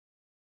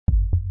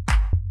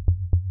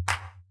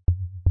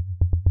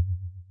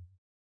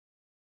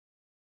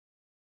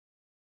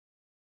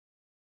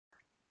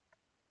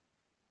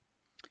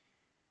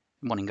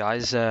Morning,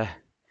 guys.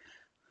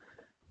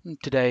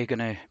 Today, going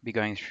to be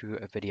going through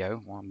a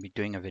video, or I'll be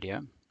doing a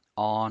video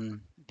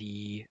on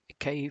the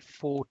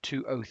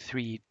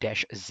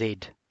K4203-Z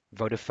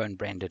Vodafone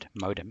branded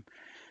modem.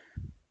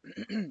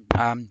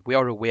 We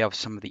are aware of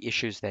some of the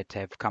issues that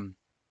have come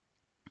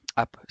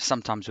up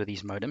sometimes with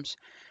these modems,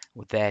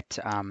 with that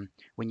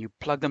when you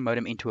plug the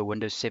modem into a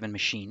Windows 7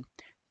 machine,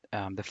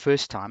 the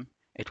first time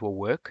it will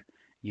work.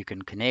 You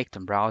can connect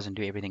and browse and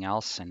do everything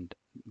else, and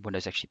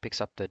Windows actually picks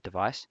up the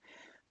device.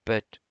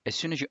 But as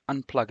soon as you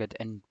unplug it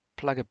and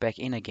plug it back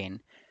in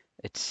again,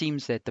 it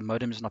seems that the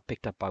modem is not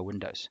picked up by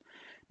Windows.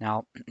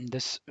 Now,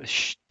 this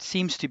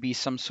seems to be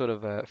some sort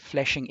of a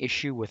flashing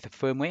issue with the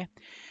firmware,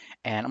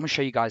 and I'm going to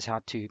show you guys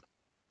how to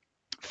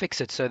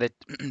fix it so that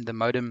the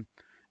modem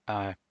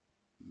uh,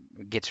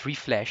 gets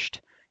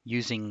reflashed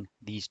using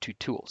these two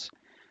tools.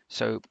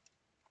 So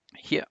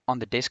here on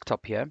the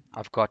desktop here,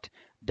 I've got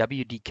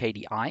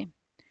WDKDI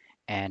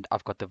and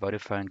I've got the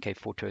Vodafone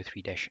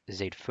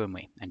K4203-Z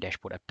firmware and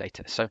dashboard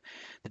updater. So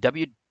the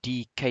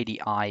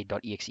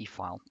wdkdi.exe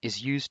file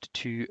is used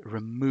to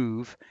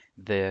remove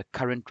the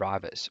current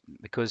drivers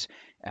because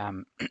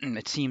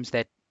it seems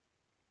that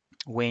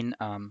when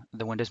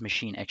the Windows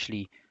machine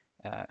actually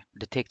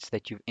detects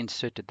that you've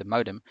inserted the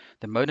modem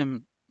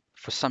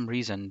for some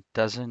reason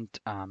doesn't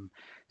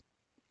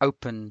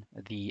open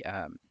the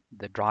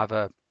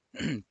driver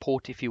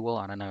port, if you will.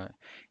 I don't know.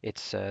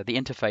 It's the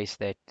interface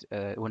that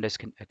Windows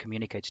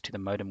communicates to the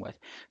modem with.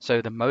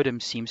 So the modem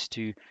seems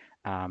to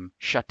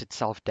shut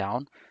itself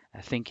down,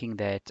 thinking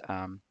that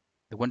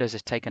the Windows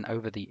has taken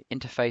over the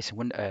interface.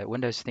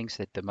 Windows thinks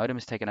that the modem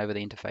has taken over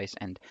the interface,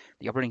 and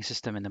the operating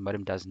system and the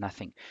modem does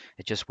nothing.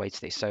 It just waits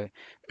there. So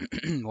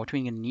what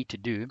we're going to need to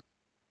do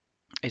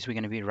is we're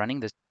going to be running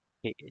the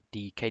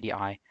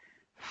KDI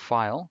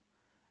file,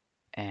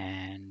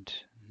 and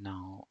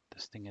now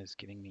this thing is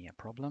giving me a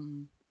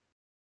problem.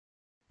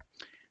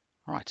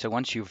 All right, so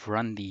once you've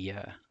run the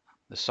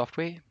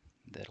software,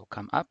 that'll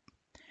come up.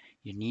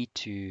 You need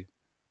to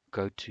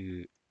go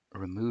to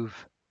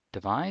remove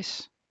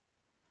device.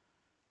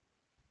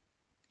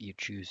 You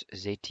choose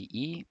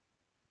ZTE,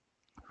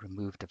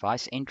 remove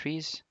device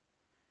entries,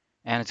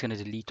 and it's going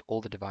to delete all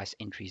the device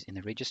entries in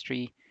the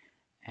registry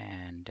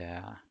and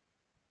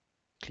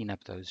clean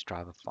up those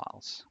driver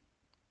files.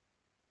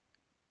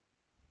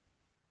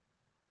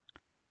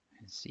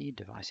 Let's see,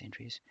 device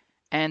entries,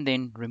 and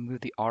then remove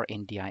the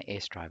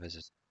RNDIS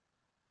drivers.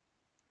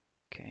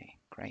 Okay,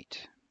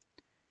 great.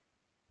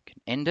 You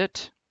can end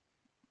it.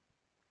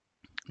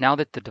 Now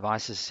that the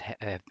devices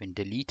have been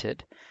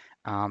deleted,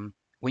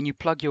 when you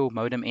plug your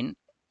modem in,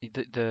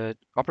 the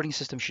operating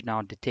system should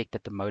now detect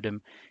that the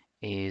modem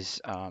is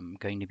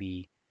going to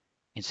be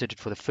inserted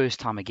for the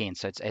first time again.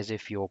 So it's as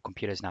if your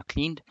computer is now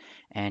cleaned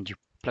and you're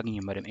plugging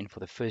your modem in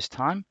for the first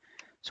time.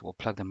 So we'll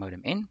plug the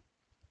modem in.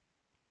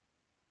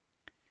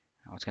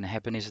 Now what's going to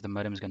happen is the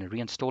modem is going to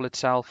reinstall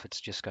itself. It's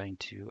just going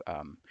to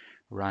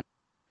run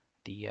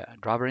the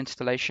driver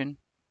installation.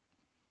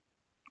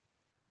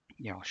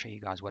 Yeah, I'll show you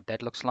guys what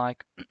that looks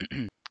like.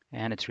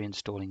 And it's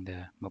reinstalling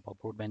the mobile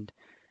broadband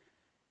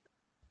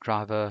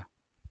driver,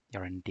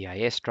 your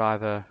DIS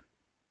driver,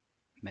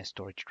 mass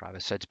storage driver.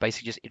 So it's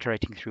basically just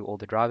iterating through all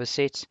the driver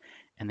sets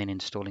and then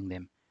installing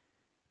them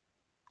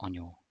on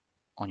your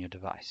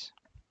device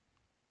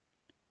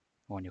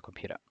or on your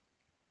computer.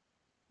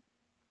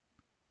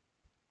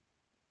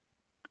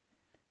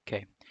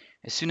 Okay,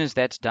 as soon as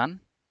that's done,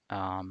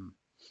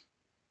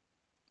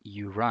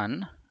 you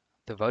run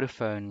the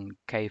Vodafone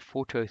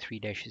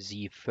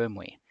K4203-Z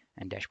firmware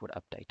and dashboard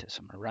updater. So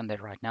I'm going to run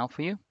that right now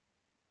for you.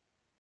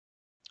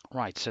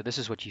 Right, so this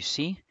is what you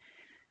see.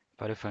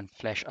 Vodafone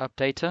Flash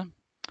Updater.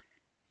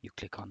 You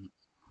click on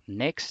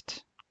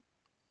Next.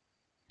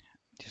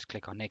 Just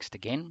click on Next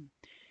again.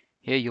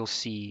 Here you'll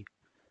see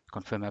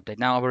confirm update.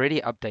 Now I've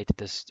already updated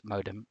this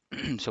modem.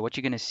 So what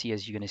you're going to see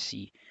is you're going to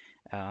see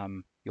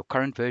your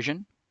current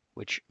version,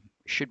 which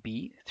should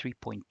be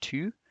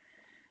 3.2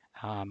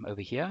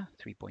 over here,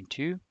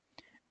 3.2.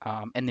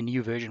 And the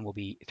new version will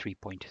be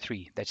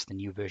 3.3. That's the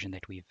new version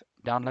that we've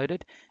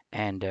downloaded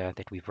and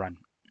that we've run.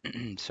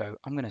 So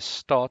I'm going to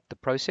start the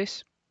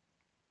process.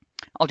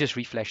 I'll just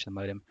reflash the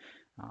modem,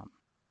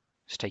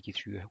 just take you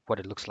through what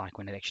it looks like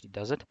when it actually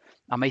does it.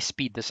 I may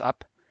speed this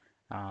up.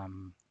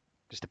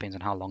 Just depends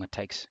on how long it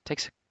takes.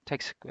 Takes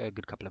a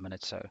good couple of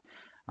minutes, so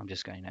I'm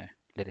just going to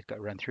let it go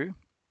run through.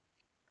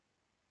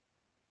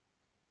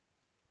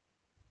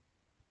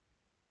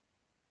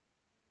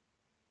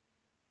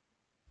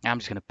 I'm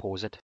just going to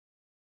pause it.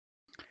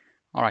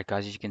 All right,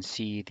 guys, as you can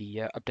see,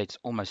 the update's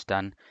almost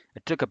done.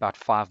 It took about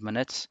 5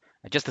 minutes.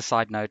 Just a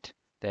side note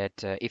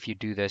that if you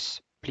do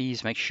this,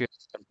 please make sure you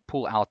don't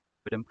pull out the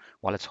modem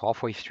while it's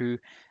halfway through,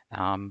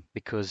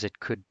 because it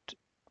could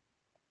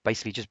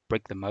basically just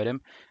break the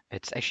modem.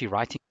 It's actually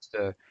writing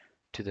to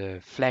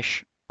the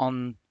flash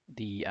on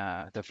the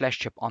flash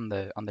chip on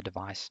the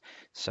device.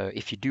 So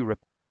if you do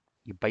rip,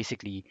 you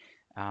basically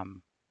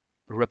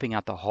ripping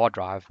out the hard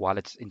drive while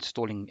it's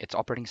installing its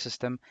operating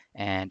system,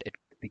 and it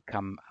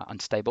become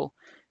unstable.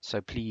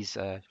 So please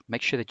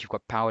make sure that you've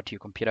got power to your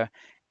computer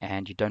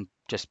and you don't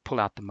just pull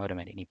out the modem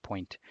at any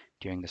point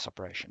during this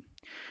operation.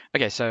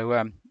 Okay,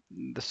 so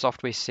the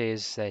software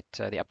says that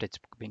the update's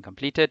been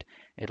completed.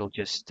 It'll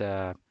just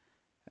tell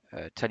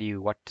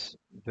you what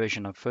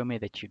version of firmware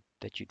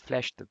that you'd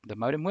flashed the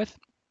modem with.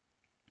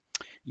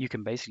 You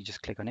can basically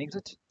just click on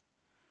exit.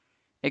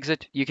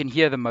 Exit. You can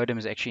hear the modem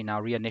is actually now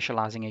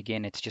reinitializing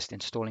again. It's just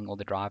installing all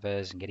the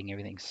drivers and getting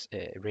everything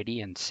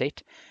ready and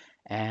set.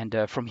 And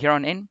from here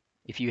on in,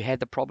 if you had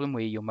the problem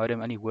where your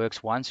modem only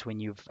works once when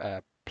you've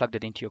plugged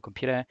it into your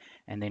computer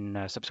and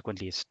then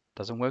subsequently it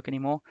doesn't work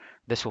anymore,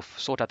 this will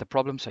sort out the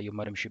problem, so your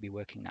modem should be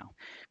working now.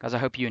 Guys, I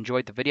hope you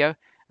enjoyed the video.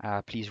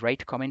 Please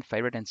rate, comment,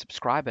 favorite, and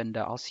subscribe, and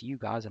I'll see you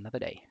guys another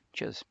day.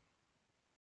 Cheers.